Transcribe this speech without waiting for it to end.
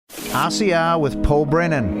RCR with Paul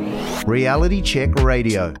Brennan, Reality Check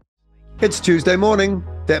Radio. It's Tuesday morning.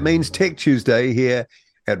 That means Tech Tuesday here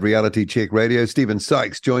at Reality Check Radio. Stephen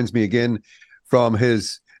Sykes joins me again from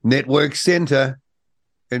his network centre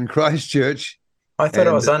in Christchurch. I thought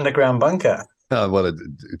it was underground bunker. Oh, well, it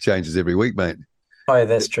changes every week, mate. Oh,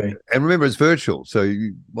 that's true. And remember, it's virtual. So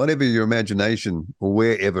whatever your imagination or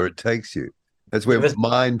wherever it takes you, that's where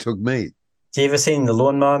mine took me. Do you ever seen The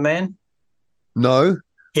Lawnmower Man? No.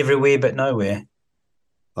 Everywhere but nowhere.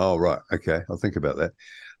 Oh, right. Okay. I'll think about that.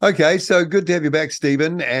 Okay. So good to have you back,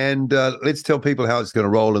 Stephen. And let's tell people how it's going to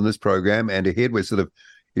roll in this program. And ahead, we're sort of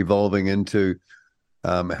evolving into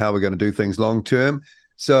how we're going to do things long term.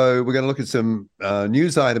 So we're going to look at some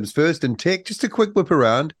news items first in tech, just a quick whip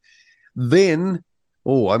around. Then,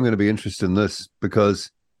 I'm going to be interested in this because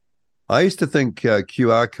I used to think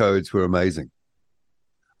QR codes were amazing.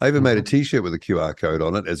 I even made a T-shirt with a QR code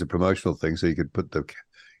on it as a promotional thing, so you could put the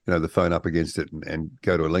phone up against it and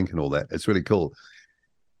go to a link and all that. It's really cool.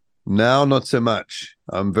 Now, not so much.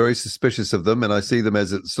 I'm very suspicious of them, and I see them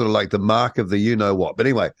as it's sort of like the mark of the you-know-what. But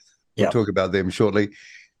anyway, we'll talk about them shortly.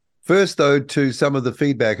 First, though, to some of the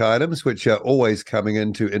feedback items, which are always coming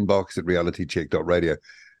into inbox at realitycheck.radio.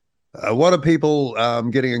 What are people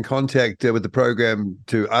getting in contact with the program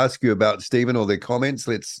to ask you about, Stephen, or their comments?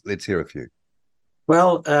 Let's hear a few.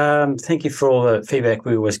 Well, thank you for all the feedback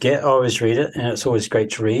we always get. I always read it, and it's always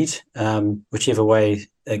great to read, whichever way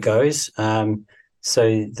it goes.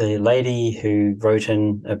 So the lady who wrote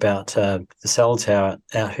in about the cell tower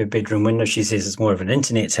out her bedroom window, she says it's more of an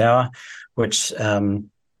internet tower, which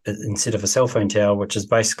instead of a cell phone tower, which is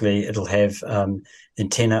basically it'll have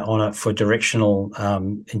antenna on it for directional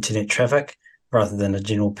internet traffic rather than a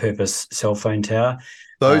general purpose cell phone tower.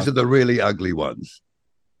 Those are the really ugly ones.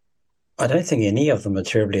 I don't think any of them are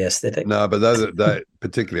terribly aesthetic. No, but those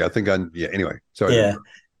particularly, I think, anyway, sorry.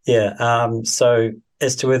 Yeah. So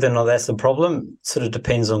as to whether or not that's the problem, sort of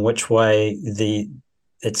depends on which way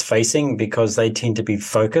it's facing, because they tend to be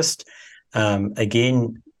focused.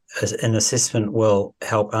 Again, an assessment will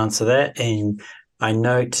help answer that. And I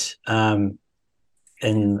note in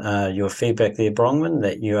your feedback there, Brongman,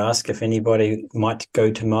 that you ask if anybody might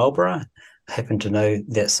go to Marlborough. I happen to know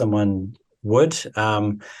that someone would.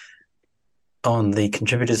 On the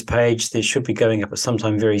contributors page, there should be going up at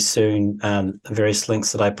sometime very soon various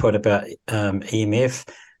links that I put about EMF,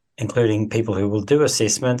 including people who will do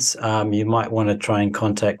assessments. You might want to try and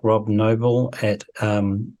contact Rob Noble at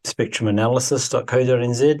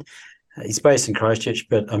spectrumanalysis.co.nz. He's based in Christchurch,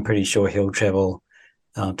 but I'm pretty sure he'll travel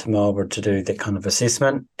to Marlborough to do that kind of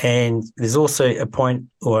assessment. And there's also a point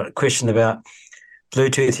or a question about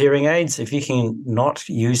Bluetooth hearing aids. If you can not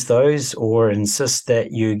use those or insist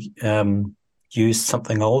that you use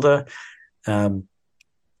something older, do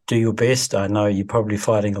your best. I know you're probably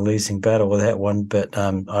fighting a losing battle with that one, but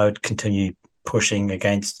I would continue pushing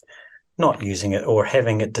against not using it or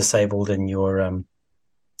having it disabled in your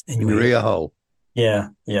ear hole. Yeah.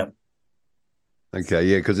 Okay,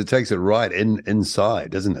 yeah, because it takes it right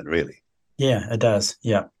inside, doesn't it, really? Yeah, it does,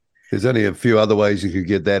 yeah. There's only a few other ways you could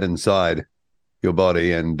get that inside your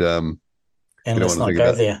body, and let's not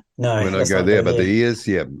go there. No, we're not go there, but the ears,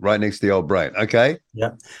 right next to the old brain. Okay.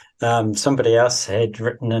 Yeah. Somebody else had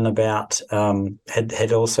written in about,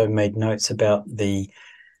 had also made notes about the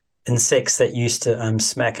insects that used to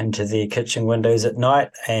smack into their kitchen windows at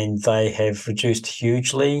night, and they have reduced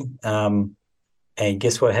hugely. And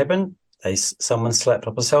guess what happened? Someone slapped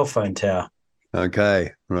up a cell phone tower.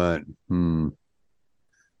 Okay, right.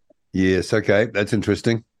 Yes, okay, that's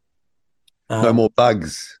interesting. No more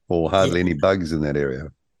bugs, or hardly any bugs in that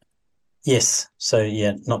area. Yes. So,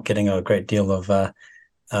 not getting a great deal of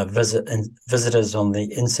visitors on the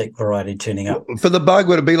insect variety turning up. For the bug,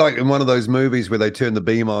 would it be like in one of those movies where they turn the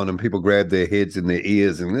beam on and people grab their heads and their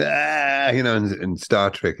ears and, in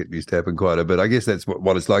Star Trek it used to happen quite a bit. I guess that's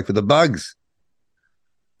what it's like for the bugs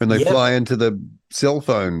when they fly into the cell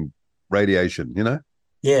phone radiation,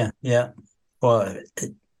 Yeah. Well,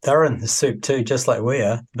 they're in the soup too, just like we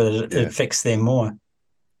are, but it affects them more.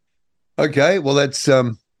 Okay, well that's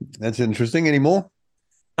interesting. Any more?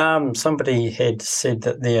 Somebody had said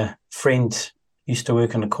that their friend used to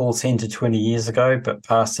work in a call center 20 years ago, but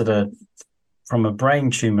passed it from a brain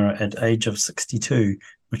tumor at the age of 62,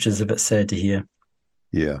 which is a bit sad to hear.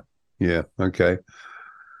 Yeah. Okay.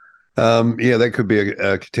 That could be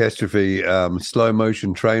a catastrophe, slow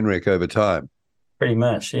motion train wreck over time. Pretty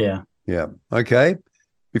much, yeah. Yeah. Okay.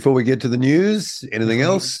 Before we get to the news, anything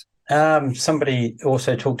else? Somebody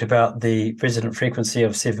also talked about the resonant frequency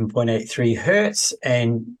of 7.83 hertz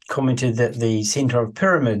and commented that the center of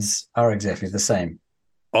pyramids are exactly the same.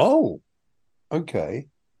 Oh, okay.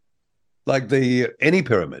 Like any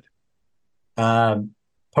pyramid, Um,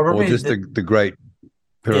 or probably just the great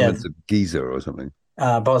pyramids yeah, of Giza or something.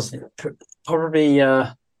 Bosnia, probably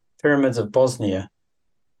pyramids of Bosnia,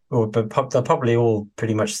 but they're probably all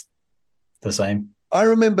pretty much the same. I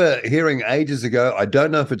remember hearing ages ago, I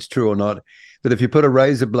don't know if it's true or not, that if you put a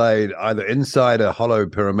razor blade either inside a hollow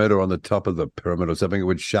pyramid or on the top of the pyramid or something, it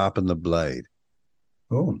would sharpen the blade.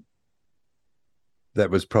 Oh, That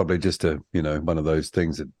was probably just one of those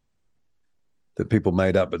things that people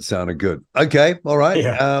made up but sounded good. Okay, all right.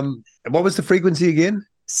 yeah, What was the frequency again?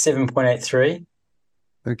 7.83.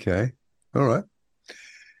 Okay, all right.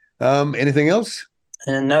 Anything else?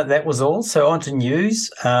 And no, that was all. So on to news.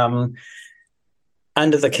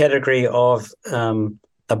 Under the category of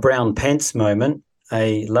a brown pants moment,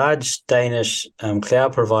 a large Danish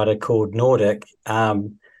cloud provider called Nordic,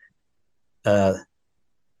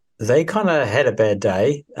 they kind of had a bad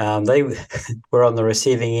day. They were on the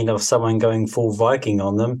receiving end of someone going full Viking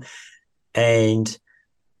on them, and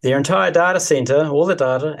their entire data center, all the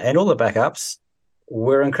data and all the backups,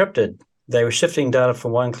 were encrypted. They were shifting data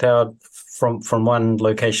from one cloud from one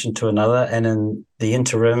location to another, and in the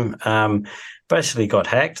interim, basically got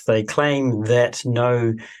hacked. They claim that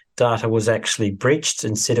no data was actually breached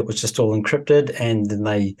and said it was just all encrypted, and then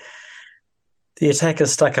the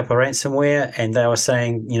attackers stuck up a ransomware, and they were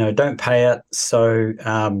saying, don't pay it. So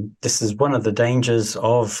this is one of the dangers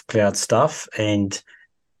of cloud stuff, and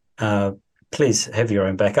please have your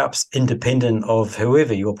own backups independent of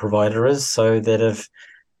whoever your provider is, so that if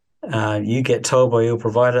you get told by your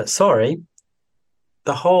provider, sorry,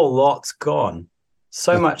 the whole lot's gone.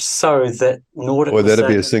 So much so that Nordic. Well, that'd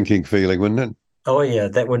be a sinking feeling, wouldn't it? Oh yeah,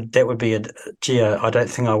 that would be I don't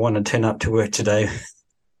think I want to turn up to work today.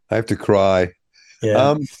 I have to cry.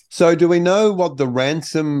 Yeah. So do we know what the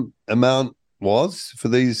ransom amount was for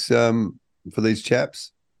these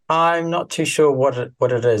chaps? I'm not too sure what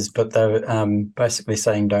it is, but they're basically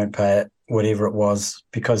saying don't pay it, whatever it was,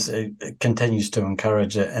 because it continues to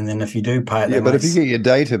encourage it. And then if you do pay it, but if you get your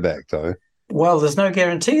data back, though. Well, there's no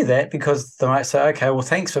guarantee of that, because they might say, okay, well,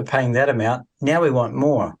 thanks for paying that amount. Now we want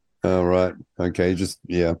more. Oh, right. Okay.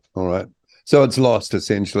 All right. So it's lost,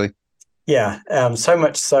 essentially. Yeah. So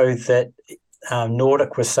much so that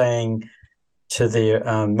Nordic was saying to their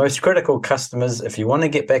most critical customers, if you want to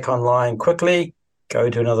get back online quickly, go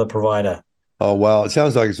to another provider. Oh, wow. It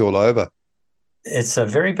sounds like it's all over. It's a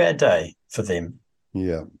very bad day for them.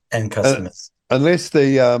 Yeah. And customers. Unless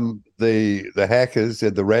the hackers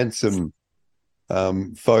and the ransom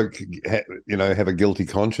folk, have a guilty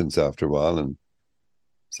conscience after a while and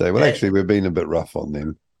say, well, actually, we've been a bit rough on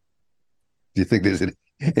them. Do you think there's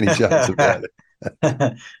any chance of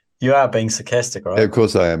that? You are being sarcastic, right? Yeah, of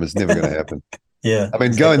course I am. It's never going to happen. Yeah. I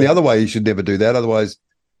mean, going the other way, you should never do that. Otherwise,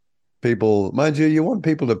 people, mind you want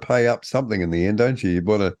people to pay up something in the end, don't you? You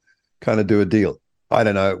want to kind of do a deal. I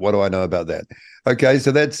don't know. What do I know about that? Okay,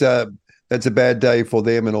 so that's a bad day for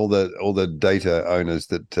them and all the data owners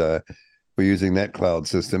that were using that cloud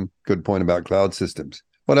system. Good point about cloud systems.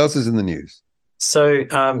 What else is in the news? So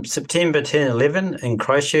September 10, 11 in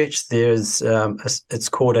Christchurch, there's it's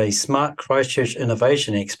called a Smart Christchurch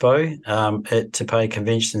Innovation Expo at Te Pae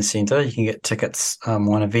Convention Centre. You can get tickets on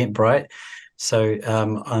Eventbrite. So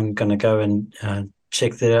I'm going to go and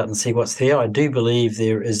check that out and see what's there. I do believe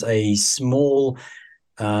there is a small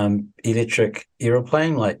electric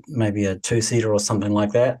aeroplane, like maybe a two-seater or something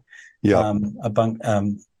like that. Yeah.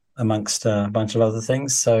 Amongst a bunch of other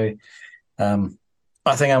things. So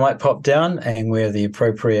I think I might pop down and wear the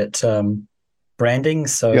appropriate branding.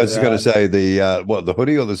 So yeah, I was going to say the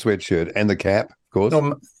hoodie or the sweatshirt and the cap, of course.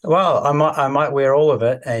 Well, I might wear all of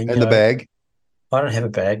it, and the bag. I don't have a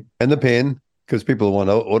bag. And the pen, because people want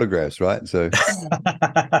autographs, right? So.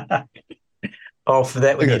 Oh, for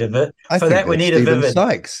that we need a Vivid. For that we need a Vivid.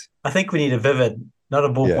 Sykes. I think we need a Vivid, not a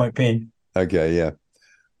ballpoint pen. Okay, yeah.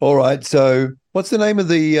 All right. So, what's the name of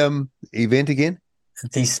the event again?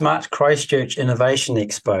 The Smart Christchurch Innovation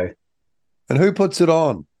Expo. And who puts it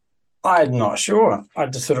on? I'm not sure. I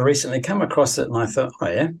just sort of recently come across it and I thought, oh,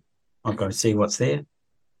 yeah, I'll go see what's there.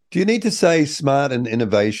 Do you need to say smart and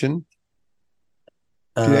innovation?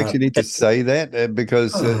 Do you actually need to say that?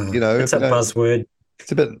 Because, it's a buzzword.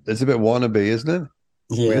 It's a bit wannabe, isn't it?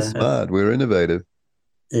 Yeah. We're smart. We're innovative.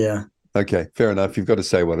 Yeah. Okay, fair enough. You've got to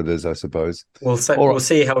say what it is, I suppose. We'll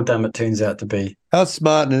see how dumb it turns out to be. How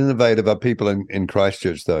smart and innovative are people in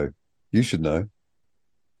Christchurch, though? You should know.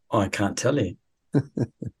 I can't tell you.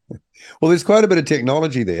 Well, there's quite a bit of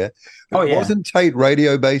technology there. Oh, yeah. Wasn't Tate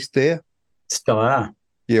radio based there? Still are.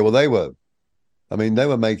 Yeah, well, they were. I mean, they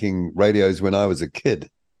were making radios when I was a kid.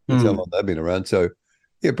 That's how long they've been around. So,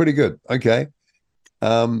 yeah, pretty good. Okay.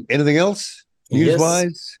 Anything else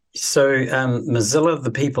news-wise? So Mozilla,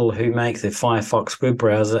 the people who make the Firefox web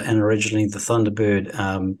browser and originally the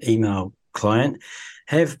Thunderbird email client,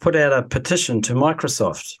 have put out a petition to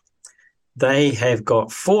Microsoft. They have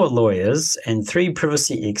got 4 lawyers and 3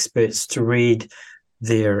 privacy experts to read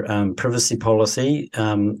their privacy policy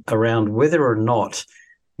around whether or not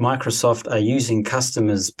Microsoft are using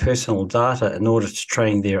customers' personal data in order to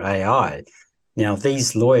train their AI. Now,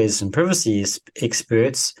 these lawyers and privacy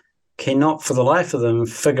experts cannot, for the life of them,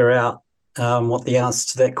 figure out what the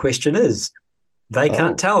answer to that question is. They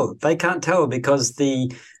can't tell. They can't tell because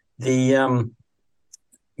the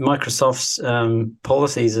Microsoft's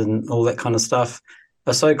policies and all that kind of stuff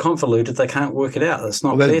are so convoluted they can't work it out. It's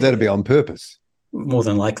not. Well, that'd be on purpose. More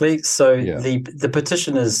than likely. So the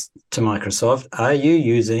petition is to Microsoft: are you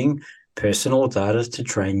using personal data to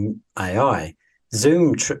train AI?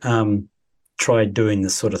 Zoom tried doing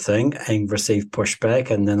this sort of thing and received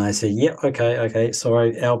pushback, and then they said, "Yeah, okay,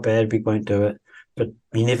 sorry, our bad, we won't do it." But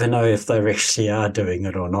you never know if they actually are doing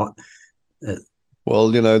it or not.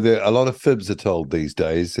 Well, a lot of fibs are told these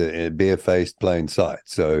days, barefaced, plain sight.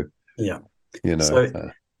 So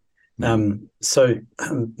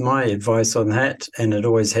my advice on that, and it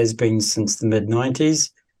always has been since the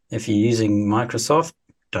mid-90s, if you're using Microsoft,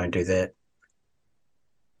 don't do that.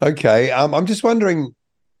 Okay, I'm just wondering,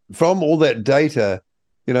 from all that data,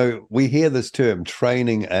 we hear this term,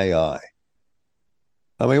 training AI.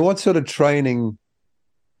 I mean, what sort of training?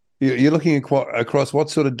 You're looking across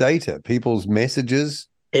what sort of data? People's messages?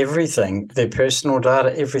 Everything, their personal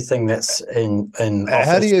data, everything that's in Office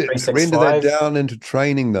How do you 365. render that down into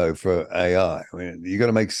training, though, for AI? I mean, you got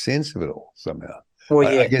to make sense of it all somehow. Well,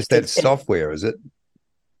 I guess that's software, is it?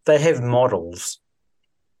 They have models,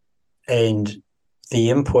 and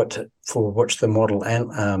the input for which the model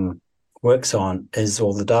works on is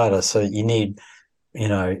all the data. So you need,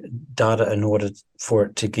 data in order for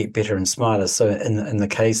it to get better and smarter. So in the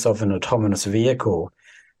case of an autonomous vehicle,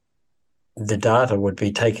 the data would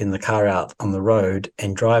be taking the car out on the road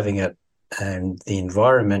and driving it, and the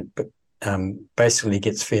environment basically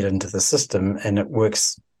gets fed into the system, and it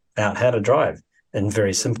works out how to drive in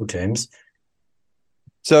very simple terms.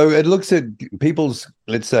 So it looks at people's,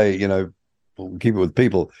 let's say, we'll keep it with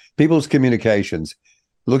people's communications,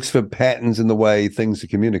 looks for patterns in the way things are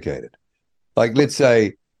communicated. Like, let's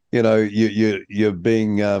say, you're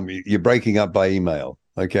breaking up by email.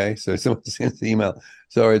 Okay, so someone sends the email,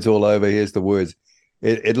 sorry, it's all over, here's the words.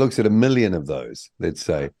 It looks at 1 million of those, let's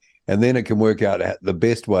say, and then it can work out the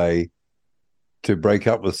best way to break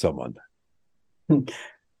up with someone.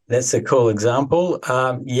 That's a cool example.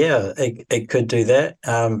 It could do that.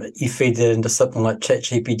 You feed that into something like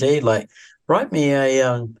ChatGPT, like write me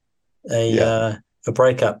a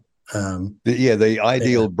breakup. The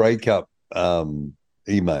ideal breakup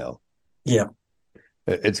email. Yeah.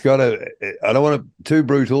 It's got to, I don't want it too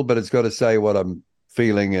brutal, but it's got to say what I'm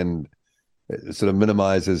feeling, and it sort of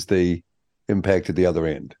minimizes the impact at the other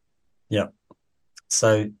end. Yeah.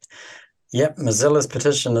 So, Mozilla's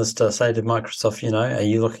petition is to say to Microsoft, are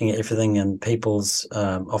you looking at everything in people's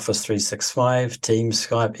Office 365, Teams,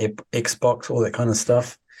 Skype, Xbox, all that kind of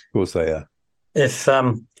stuff? Of course they are. If,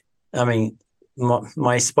 my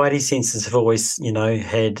spidey senses have always,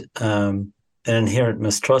 had an inherent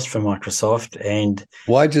mistrust for Microsoft. And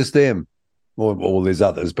why just them? Well, there's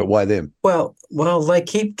others, but why them? Well, they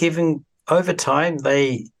keep giving, over time,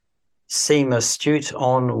 they seem astute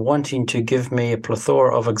on wanting to give me a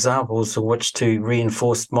plethora of examples of which to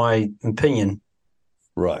reinforce my opinion.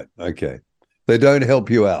 Right. Okay. They don't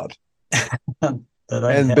help you out. And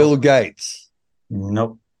help. Bill Gates.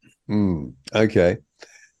 Nope. Okay.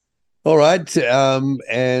 All right.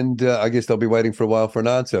 I guess they'll be waiting for a while for an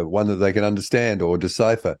answer, one that they can understand or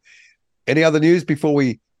decipher. Any other news before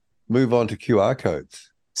we move on to QR codes?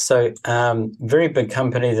 So, very big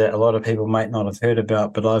company that a lot of people might not have heard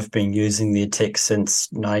about, but I've been using their tech since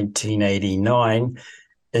 1989,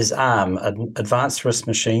 is ARM, Advanced Risk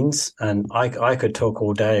Machines. And I could talk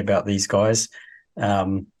all day about these guys.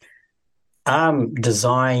 ARM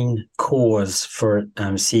design cores for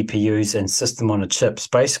CPUs and system on a chips.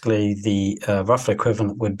 Basically, the rough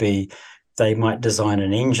equivalent would be they might design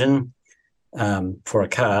an engine for a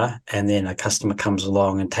car, and then a customer comes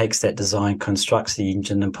along and takes that design, constructs the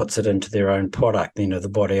engine, and puts it into their own product, the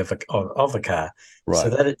body of a car. Right. So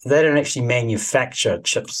they don't actually manufacture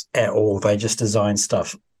chips at all. They just design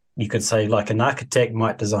stuff. You could say like an architect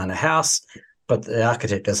might design a house, but the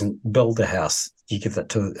architect doesn't build the house. You give that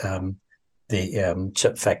to the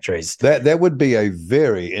chip factories. That would be a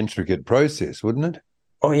very intricate process, wouldn't it?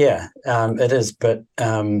 Oh, yeah, it is. But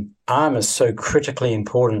ARM ARM is so critically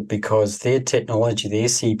important because their technology, their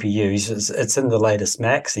CPUs, it's in the latest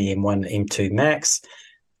Macs, the M1, M2 Macs.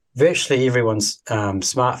 Virtually everyone's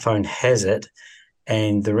smartphone has it.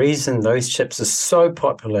 And the reason those chips are so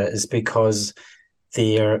popular is because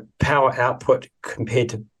their power output compared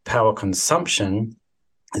to power consumption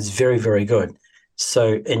is very, very good. So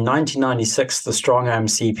in 1996, the StrongARM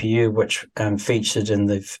CPU, which featured in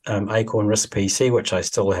the Acorn RISC PC, which I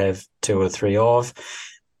still have 2 or 3 of,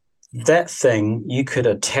 that thing, you could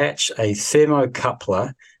attach a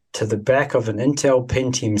thermocoupler to the back of an Intel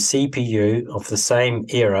Pentium CPU of the same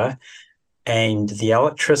era, and the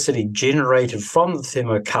electricity generated from the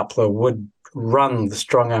thermocoupler would run the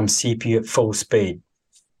StrongARM CPU at full speed.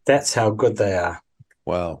 That's how good they are.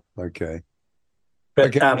 Wow. Okay.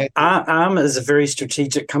 But ARM is a very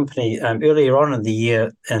strategic company. Earlier on in the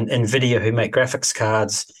year, NVIDIA, who make graphics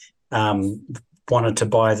cards, wanted to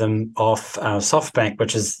buy them off SoftBank,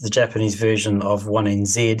 which is the Japanese version of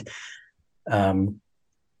 1NZ,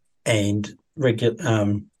 and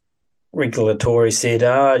regulatory said,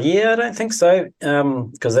 yeah, I don't think so,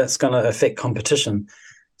 because that's going to affect competition.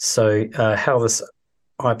 So how this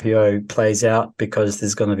IPO plays out, because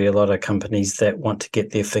there's going to be a lot of companies that want to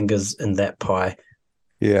get their fingers in that pie.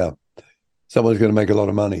 Yeah. Someone's going to make a lot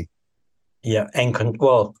of money. Yeah. And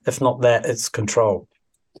well, if not that, it's control.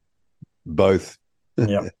 Both.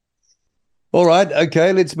 Yeah. All right.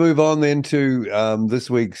 Okay. Let's move on then to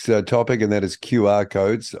this week's topic, and that is QR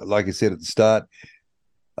codes. Like I said at the start,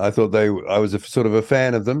 I thought I was sort of a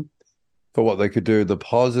fan of them for what they could do, the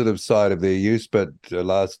positive side of their use, but the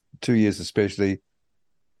last 2 years especially,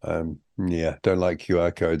 don't like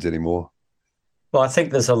QR codes anymore. Well, I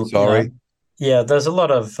think there's a... Sorry. There's a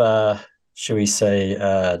lot of, shall we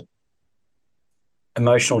say,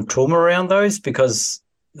 emotional trauma around those because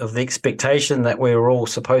of the expectation that we were all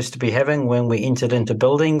supposed to be having when we entered into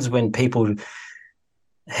buildings, when people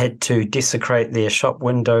had to desecrate their shop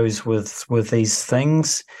windows with these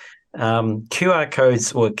things. QR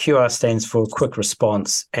codes, or QR stands for quick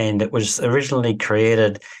response, and it was originally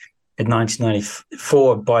created in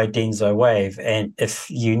 1994 by Denso Wave. And if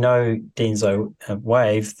you know Denso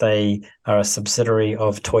Wave, they are a subsidiary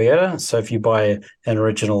of Toyota. So if you buy an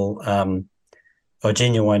original or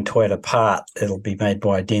genuine Toyota part, it'll be made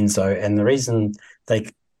by Denso. And the reason they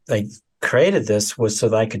created this was so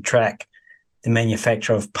they could track the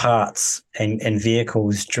manufacture of parts and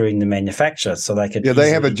vehicles during the manufacture. So they could... Yeah,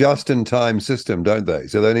 they have a just-in-time system, don't they?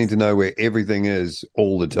 So they need to know where everything is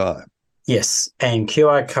all the time. Yes, and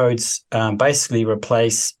QR codes basically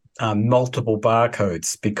replace multiple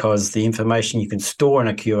barcodes, because the information you can store in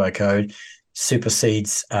a QR code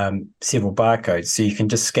supersedes several barcodes. So you can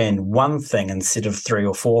just scan one thing instead of 3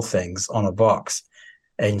 or 4 things on a box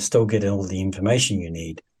and still get all the information you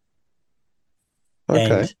need.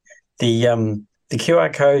 Okay. And the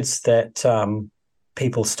QR codes that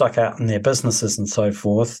people stuck out in their businesses and so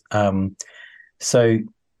forth. So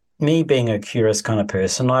me being a curious kind of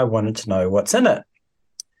person, I wanted to know what's in it.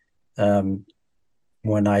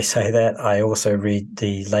 When I say that, I also read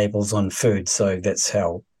the labels on food. So that's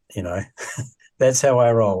how, that's how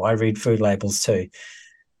I roll. I read food labels too.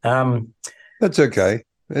 That's okay.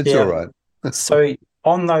 It's all right. So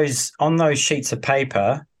on those sheets of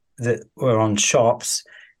paper that were on shops,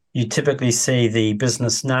 you typically see the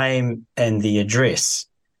business name and the address.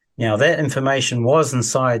 Now, that information was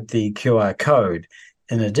inside the QR code.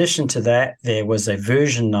 In addition to that, there was a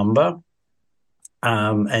version number,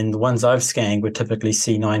 and the ones I've scanned were typically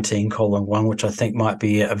C19:1, which I think might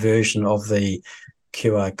be a version of the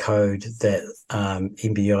QR code that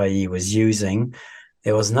MBIE was using.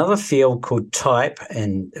 There was another field called type,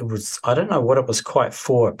 and it was, I don't know what it was quite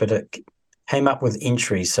for, but it came up with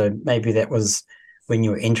entry. So maybe that was when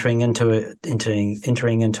you were entering into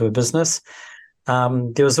a business.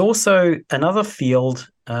 There was also another field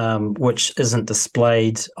which isn't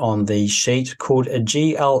displayed on the sheet, called a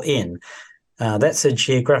GLN. That's a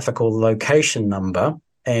geographical location number.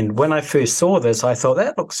 And when I first saw this, I thought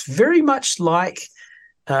that looks very much like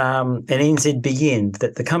an NZBN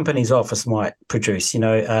that the company's office might produce,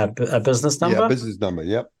 a business number. Yeah, business number.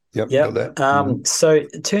 Yep. Got that. So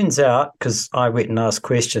it turns out, because I went and asked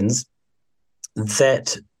questions,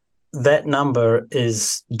 that number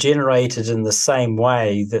is generated in the same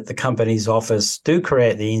way that the company's office do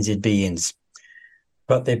create the NZBNs.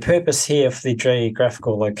 But their purpose here for the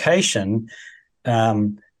geographical location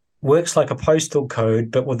works like a postal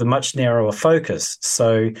code, but with a much narrower focus.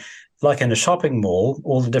 So like in a shopping mall,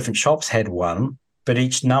 all the different shops had one, but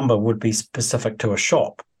each number would be specific to a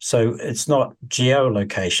shop. So it's not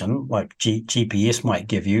geolocation like GPS might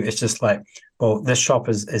give you. It's just like, well, this shop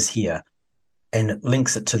is here. and it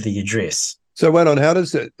links it to the address. So wait on, how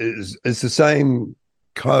does it is the same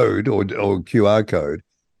code or QR code?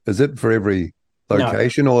 Is it for every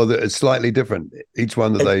location, or it's slightly different? Each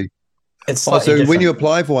one that it's slightly different. When you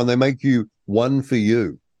apply for one, they make you one for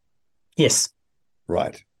you. Yes.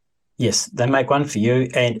 Right. Yes, they make one for you,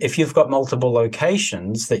 and if you've got multiple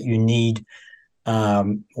locations that you need,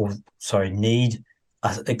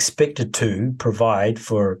 expected to provide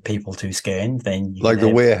for people to scan, then you like the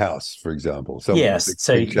warehouse, for example. Yes,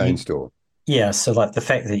 so big chain store. Yeah, so like the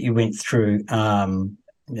fact that you went through,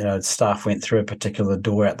 staff went through a particular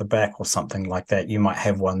door at the back or something like that, you might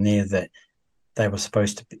have one there that they were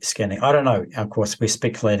supposed to be scanning. I don't know. Of course, we're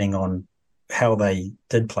speculating on how they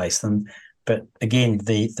did place them. But again,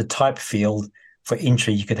 the type field for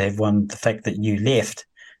entry, you could have one, the fact that you left,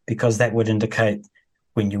 because that would indicate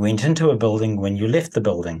when you went into a building, when you left the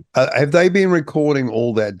building. Have they been recording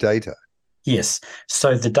all that data? Yes.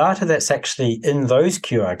 So the data that's actually in those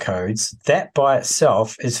QR codes, that by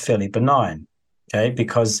itself is fairly benign, okay?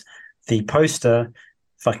 Because the poster,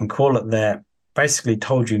 if I can call it that, basically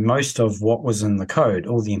told you most of what was in the code,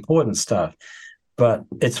 all the important stuff. But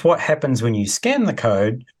it's what happens when you scan the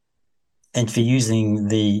code, and for using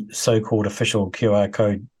the so-called official QR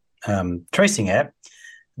code tracing app,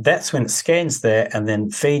 that's when it scans that and then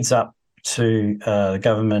feeds up to the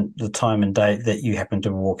government the time and date that you happen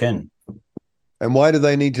to walk in. And why do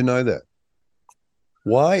they need to know that?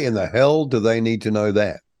 Why in the hell do they need to know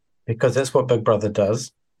that? Because that's what Big Brother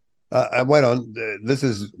does. Wait on, this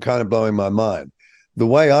is kind of blowing my mind. The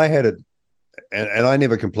way I had it, and I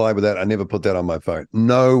never complied with that, I never put that on my phone.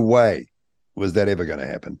 No way was that ever going to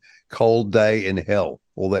happen. Cold day in hell,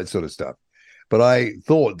 all that sort of stuff. But I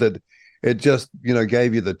thought that it just,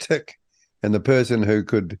 gave you the tick, and the person who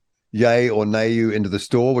could yay or nay you into the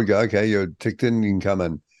store would go, okay, you're ticked in, you can come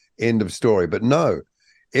in. End of story. But no,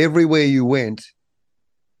 everywhere you went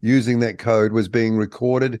using that code was being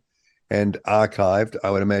recorded and archived,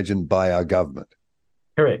 I would imagine, by our government.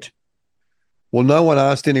 Correct. Well, no one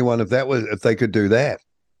asked anyone if they could do that.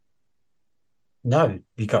 No,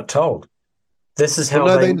 you got told. This is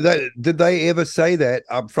how did they ever say that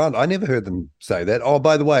up front? I never heard them say that. Oh,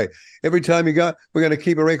 by the way, every time you go, we're going to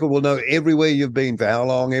keep a record. We'll know everywhere you've been, for how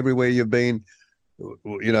long, everywhere you've been.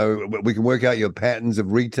 We can work out your patterns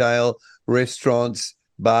of retail, restaurants,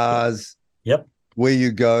 bars. Yep. Where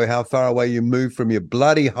you go, how far away you move from your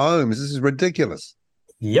bloody homes. This is ridiculous.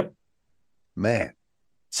 Yep. Man.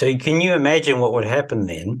 So can you imagine what would happen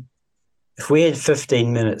then if we had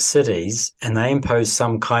 15-minute cities and they impose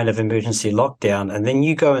some kind of emergency lockdown, and then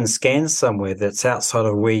you go and scan somewhere that's outside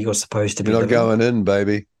of where you're supposed to be living? You're not going in,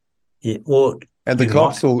 baby. Yeah, well, and the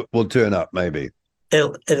cops will turn up, maybe.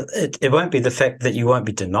 It won't be the fact that you won't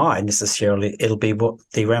be denied necessarily. It'll be what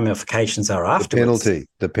the ramifications are afterwards.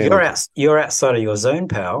 The penalty. You're outside of your zone,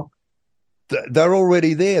 pal. They're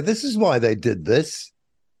already there. This is why they did this.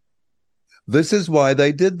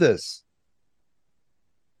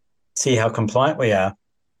 See how compliant we are.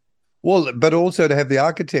 Well, but also to have the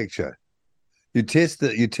architecture. You test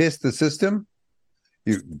the system.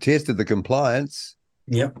 You tested the compliance.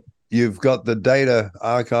 Yep. You've got the data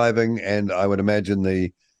archiving, and I would imagine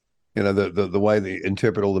the way they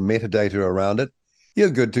interpret all the metadata around it. You're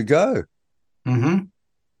good to go. Mm-hmm.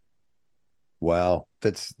 Wow,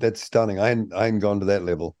 that's stunning. I hadn't gone to that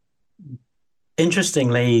level.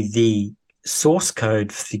 Interestingly, the source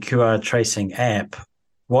code for the QR tracing app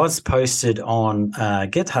was posted on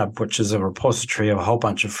GitHub, which is a repository of a whole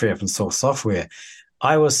bunch of free open source software.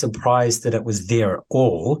 I was surprised that it was there at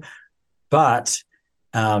all, but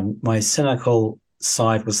my cynical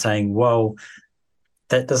side was saying, well,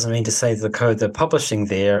 that doesn't mean to say the code they're publishing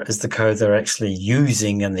there is the code they're actually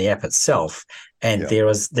using in the app itself. And there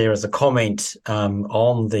is a comment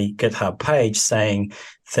on the GitHub page saying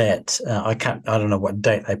that I don't know what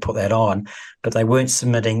date they put that on, but they weren't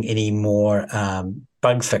submitting any more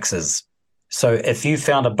bug fixes. So if you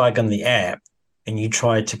found a bug in the app and you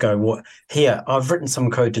tried to go, here, I've written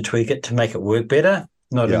some code to tweak it to make it work better,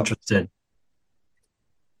 not interested.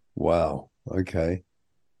 Wow. Okay.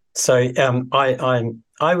 So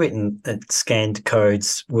I went and scanned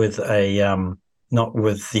codes with a not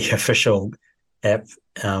with the official app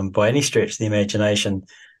by any stretch of the imagination.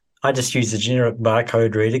 I just used a generic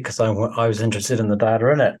barcode reader because I was interested in the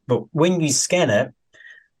data in it. But when you scan it,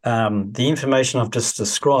 the information I've just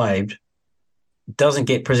described doesn't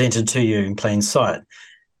get presented to you in plain sight.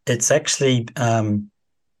 It's actually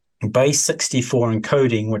base 64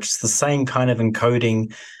 encoding, which is the same kind of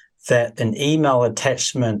encoding that an email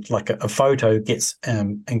attachment, like a photo, gets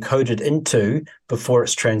encoded into before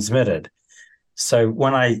it's transmitted. So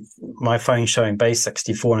when my phone's showing base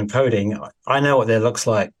 64 encoding, I know what that looks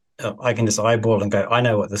like. I can just eyeball and go, I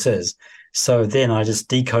know what this is. So then I just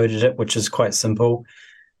decoded it, which is quite simple.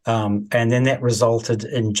 And then that resulted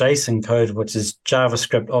in JSON code, which is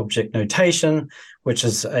JavaScript object notation, which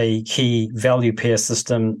is a key value pair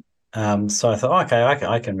system. So I thought, okay,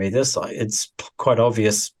 I can read this. It's quite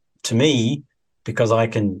obvious to me because I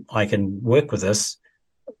can work with this.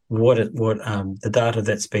 What the data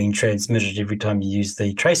that's being transmitted every time you use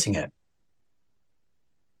the tracing app.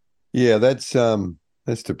 Yeah, that's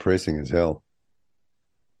depressing as hell.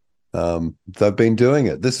 They've been doing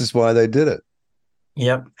it. This is why they did it.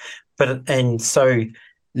 Yep. And so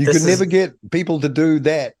you could never get people to do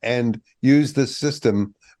that and use this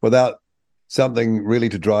system without something really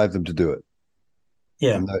to drive them to do it.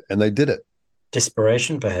 Yeah. And they did it.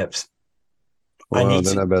 Desperation, perhaps. Well, I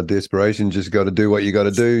don't know about desperation. Just got to do what you got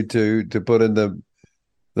to do to put in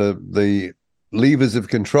the levers of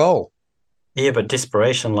control. Yeah, but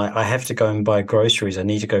desperation, like I have to go and buy groceries. I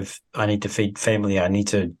need to feed family. I need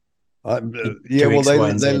to. Yeah, well,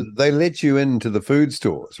 they let you into the food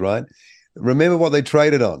stores, right? Remember what they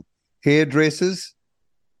traded on: hairdressers,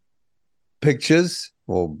 pictures,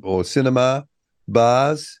 or cinema,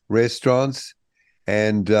 bars, restaurants,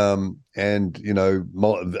 and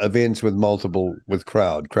events with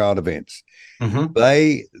crowd events.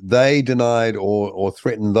 Mm-hmm. They denied or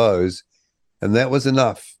threatened those, and that was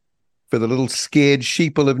enough for the little scared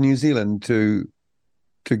sheeple of New Zealand to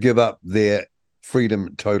give up their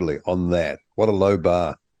freedom totally on that. What a low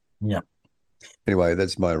bar. Yeah. Anyway,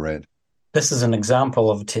 that's my rant. This is an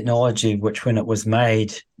example of technology which, when it was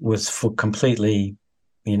made, was for completely,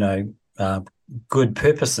 good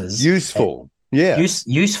purposes. Useful. Yeah.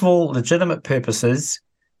 Useful, legitimate purposes.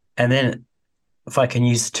 And then, if I can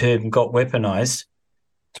use the term, got weaponized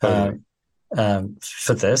Totally.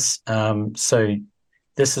 For this. So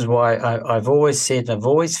this is why I've always said, and I've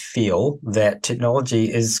always feel that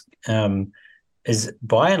technology is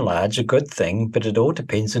by and large a good thing, but it all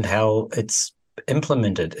depends on how it's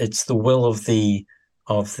implemented. It's the will of the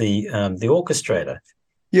orchestrator.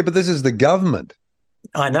 Yeah, but this is the government.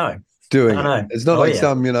 I know. Doing it. It's not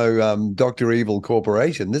some, Dr. Evil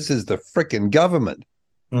corporation. This is the frickin' government.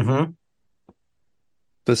 Mm-hmm.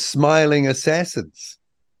 The smiling assassins.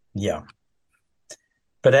 Yeah.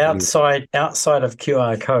 But outside of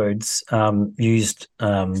QR codes used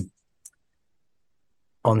on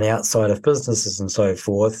the outside of businesses and so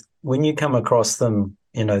forth, when you come across them,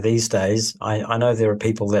 these days, I know there are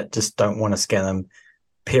people that just don't want to scan them,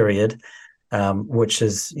 period, which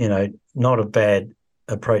is, not a bad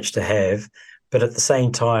approach to have. But at the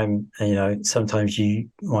same time, sometimes you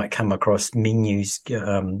might come across menus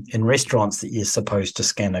in restaurants that you're supposed to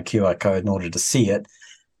scan a QR code in order to see it.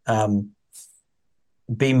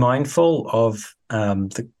 Be mindful of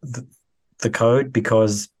the code,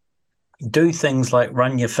 because do things like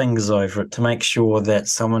run your fingers over it to make sure that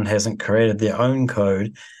someone hasn't created their own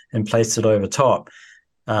code and placed it over top.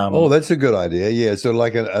 That's a good idea. Yeah, so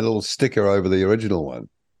like a little sticker over the original one.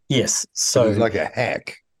 Yes. So it's like a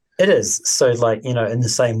hack. It is. So like, in the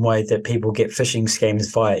same way that people get phishing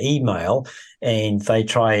scams via email and they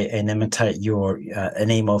try and imitate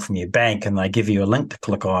an email from your bank and they give you a link to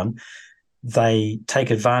click on, they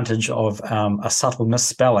take advantage of a subtle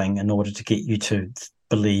misspelling in order to get you to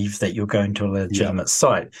believe that you're going to a legitimate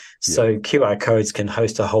site. So QR codes can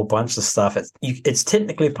host a whole bunch of stuff. It's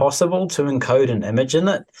technically possible to encode an image in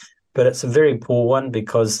it, but it's a very poor one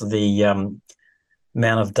because the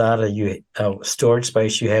amount of data storage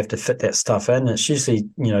space you have to fit that stuff in. It's usually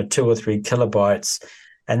 2 or 3 kilobytes,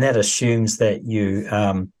 and that assumes that you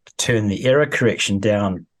turn the error correction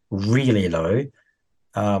down really low.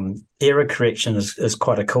 Error correction is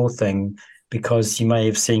quite a cool thing, because you may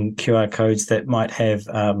have seen QR codes that might have,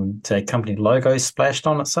 say, company logo splashed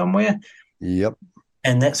on it somewhere. Yep.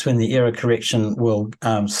 And that's when the error correction will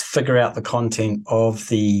figure out the content of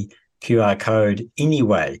the QR code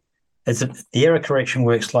anyway. The error correction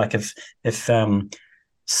works like if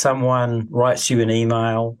someone writes you an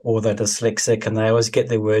email, or they're dyslexic and they always get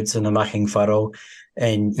their words in a mucking fuddle,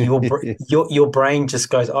 and your brain just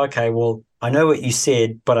goes, okay, well, I know what you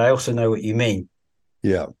said, but I also know what you mean.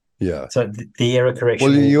 Yeah. Yeah. So the error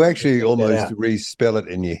correction. Well, you actually almost respell it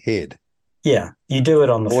in your head. Yeah, you do it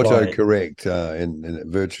on the fly. Autocorrect in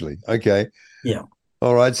virtually. Okay. Yeah.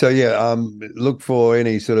 All right. So look for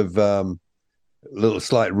any sort of little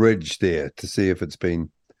slight ridge there to see if it's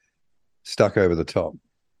been stuck over the top.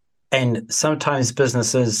 And sometimes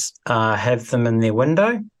businesses have them in their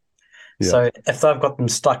window. Yeah. So if they've got them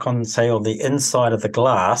stuck on, say, on the inside of the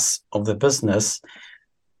glass of the business,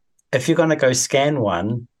 if you're going to go scan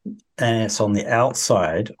one, and it's on the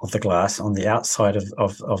outside of the glass, on the outside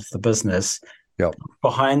of the business, Yep.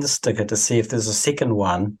 behind the sticker to see if there's a second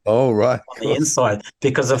one Oh, right. on the inside.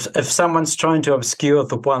 Because if someone's trying to obscure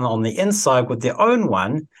the one on the inside with their own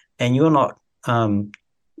one, and you're not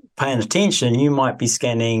paying attention, you might be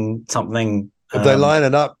scanning something. If they line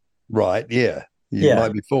it up right, you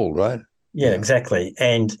might be fooled, right? Yeah, exactly.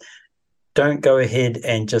 And don't go ahead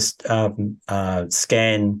and just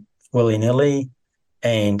scan willy-nilly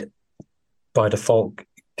and by default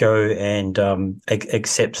go and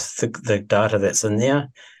accept the data that's in there.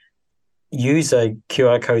 Use a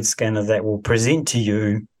QR code scanner that will present to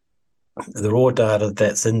you the raw data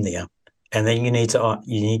that's in there. And then you need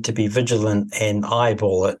to be vigilant and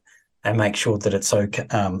eyeball it and make sure that it's okay,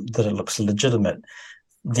 that it looks legitimate.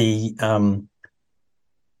 It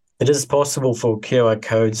is possible for QR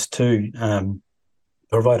codes to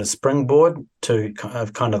provide a springboard to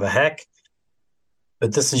kind of a hack,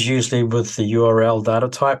 but this is usually with the URL data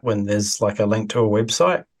type when there's like a link to a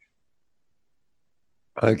website.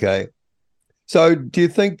 Okay. So do you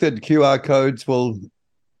think that QR codes will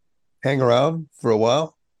hang around for a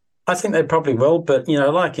while? I think they probably will, but,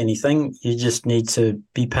 like anything, you just need to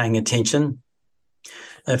be paying attention.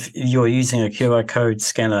 If you're using a QR code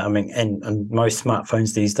scanner, and most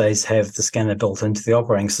smartphones these days have the scanner built into the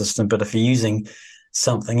operating system, but if you're using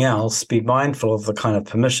something else, be mindful of the kind of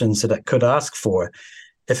permissions that it could ask for.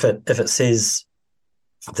 If it says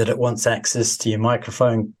that it wants access to your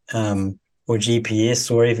microphone or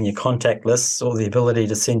GPS or even your contact lists or the ability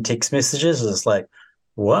to send text messages, it's like,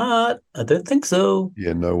 what? I don't think so.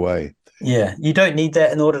 Yeah, no way. Yeah, you don't need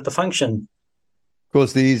that in order to function. Of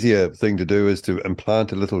course, the easier thing to do is to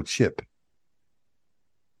implant a little chip,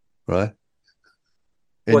 right?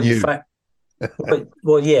 And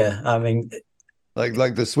well, yeah.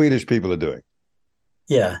 Like the Swedish people are doing.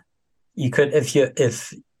 Yeah, you could if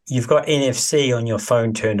you've got NFC on your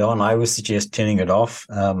phone turned on. I would suggest turning it off.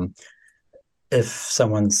 If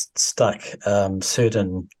someone's stuck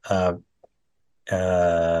certain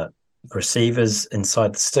receivers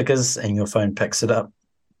inside the stickers and your phone picks it up.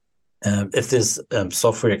 If there's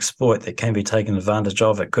software exploit that can be taken advantage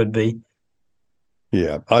of, it could be.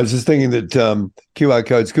 Yeah, I was just thinking that QR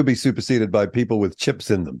codes could be superseded by people with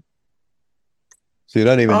chips in them. So you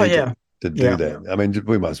don't even need to do that. I mean,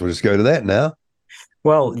 we might as well just go to that now.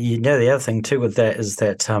 Well, the other thing too with that is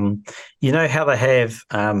that, how they have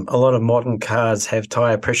a lot of modern cars have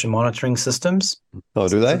tire pressure monitoring systems. Oh,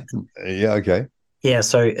 do they? Yeah, okay. Yeah,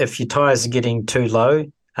 so if your tires are getting too low,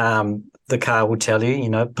 the car will tell you,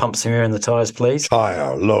 pump some air in the tires, please.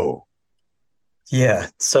 Tire low. Yeah,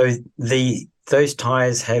 so those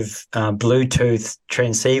tires have Bluetooth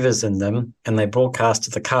transceivers in them, and they broadcast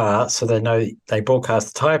to the car, so they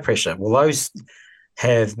broadcast the tire pressure. Well, those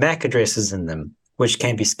have MAC addresses in them, which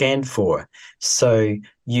can be scanned for. So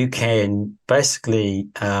you can basically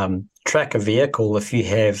track a vehicle if you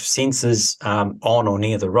have sensors on or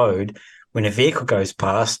near the road when a vehicle goes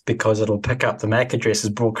past, because it'll pick up the MAC addresses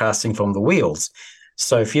broadcasting from the wheels.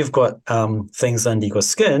 So if you've got things under your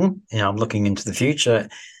skin, I'm looking into the future,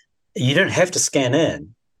 you don't have to scan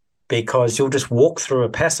in, because you'll just walk through a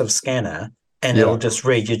passive scanner and it'll just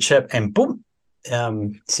read your chip and boom.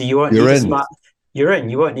 So you won't you're in.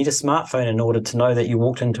 You won't need a smartphone in order to know that you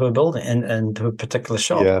walked into a building and into a particular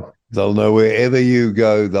shop. Yeah, they'll know wherever you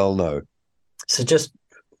go, they'll know. So just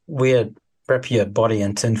wrap your body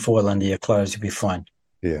in tin foil under your clothes, you'll be fine.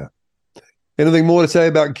 Yeah. Anything more to say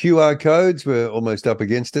about QR codes? We're almost up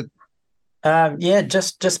against it.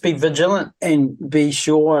 Just be vigilant and be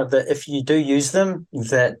sure that if you do use them,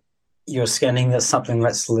 that you're scanning something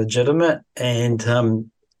that's legitimate,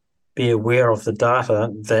 and be aware of the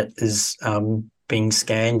data that is being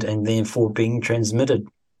scanned and therefore being transmitted.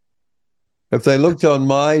 If they looked on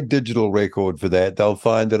my digital record for that, they'll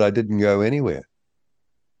find that I didn't go anywhere,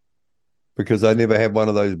 because I never had one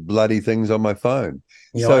of those bloody things on my phone.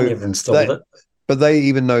 Yeah, so I never installed it. But they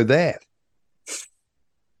even know that.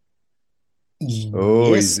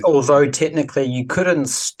 Yes, although technically you could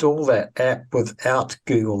install that app without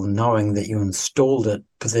Google knowing that you installed it.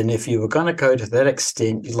 But then if you were going to go to that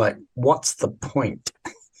extent, you're like, what's the point?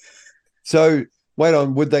 So wait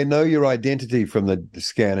on, would they know your identity from the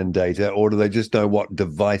scan and data, or do they just know what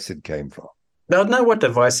device it came from? They'll know what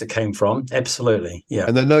device it came from. Absolutely. Yeah.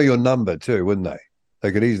 And they know your number too, wouldn't they?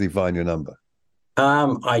 They could easily find your number.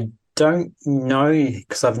 I don't know,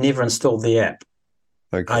 because I've never installed the app.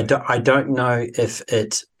 Okay. I don't know if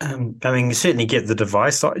it. You certainly get the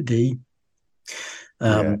device ID.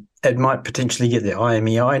 It might potentially get the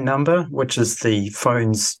IMEI number, which is the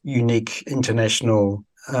phone's unique international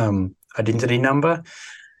identity number.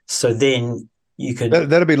 So then you could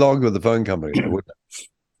That'd be logged with the phone company, though, wouldn't it?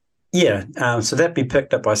 Yeah, so that'd be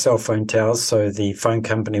picked up by cell phone towers, so the phone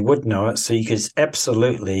company would know it. So you could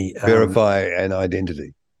absolutely Verify an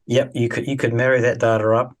identity. Yep, you could marry that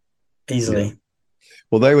data up easily. Yeah.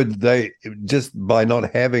 Well, they just by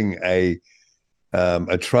not having a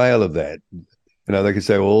trail of that, they could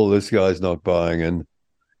say, "Well, this guy's not buying, and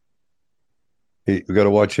we've got to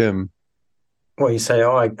watch him." Well, you say,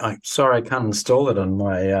 "Oh, I'm sorry, I can't install it on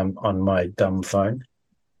my dumb phone."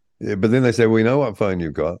 Yeah, but then they say, "We know what phone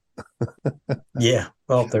you've got." Yeah,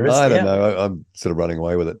 well, there is. I don't know. I'm sort of running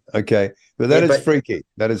away with it. Okay, but that is freaky.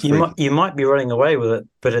 That is freaky. You might be running away with it,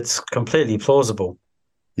 but it's completely plausible.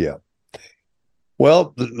 Yeah.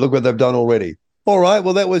 Well, look what they've done already. All right.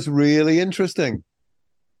 Well, that was really interesting.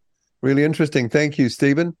 Really interesting. Thank you,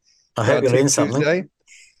 Stephen. I hope you learned something.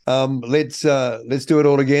 Let's do it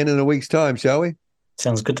all again in a week's time, shall we?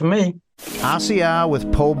 Sounds good to me. RCR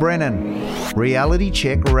with Paul Brennan, Reality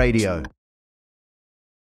Check Radio.